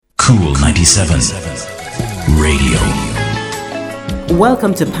Cool 97 Radio.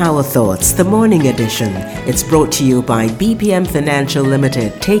 Welcome to Power Thoughts, the morning edition. It's brought to you by BPM Financial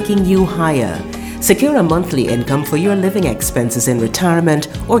Limited, taking you higher. Secure a monthly income for your living expenses in retirement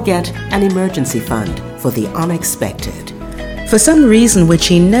or get an emergency fund for the unexpected. For some reason which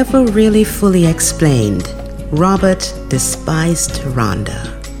he never really fully explained, Robert despised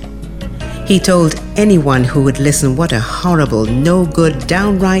Rhonda. He told anyone who would listen what a horrible, no-good,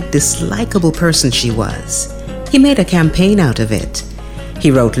 downright dislikable person she was. He made a campaign out of it.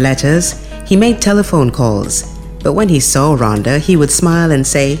 He wrote letters, he made telephone calls, but when he saw Rhonda, he would smile and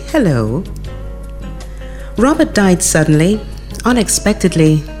say, "Hello." Robert died suddenly,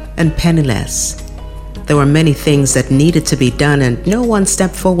 unexpectedly, and penniless. There were many things that needed to be done and no one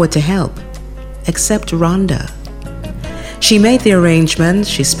stepped forward to help, except Rhonda. She made the arrangements,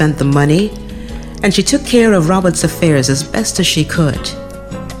 she spent the money, and she took care of Robert's affairs as best as she could.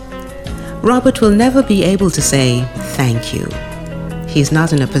 Robert will never be able to say thank you. He's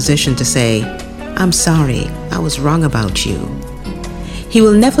not in a position to say, "I'm sorry, I was wrong about you." He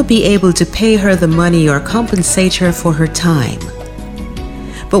will never be able to pay her the money or compensate her for her time.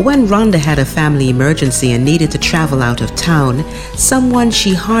 But when Rhonda had a family emergency and needed to travel out of town, someone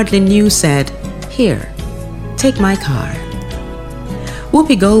she hardly knew said, "Here, take my car."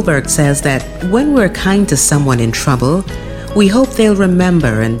 Whoopi Goldberg says that when we're kind to someone in trouble, we hope they'll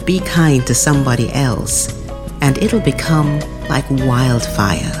remember and be kind to somebody else, and it'll become like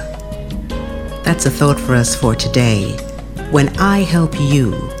wildfire. That's a thought for us for today. When I help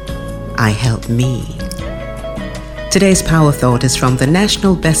you, I help me. Today's Power Thought is from the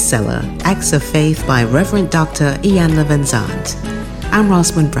national bestseller, Acts of Faith by Reverend Dr. Ian Levenzant. I'm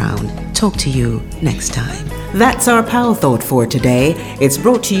Rosamund Brown. Talk to you next time. That's our Power Thought for today. It's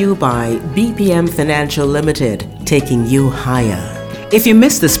brought to you by BPM Financial Limited, taking you higher. If you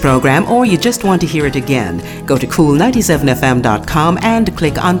missed this program or you just want to hear it again, go to cool97fm.com and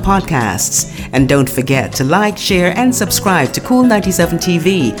click on podcasts. And don't forget to like, share, and subscribe to Cool 97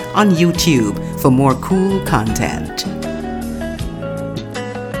 TV on YouTube for more cool content.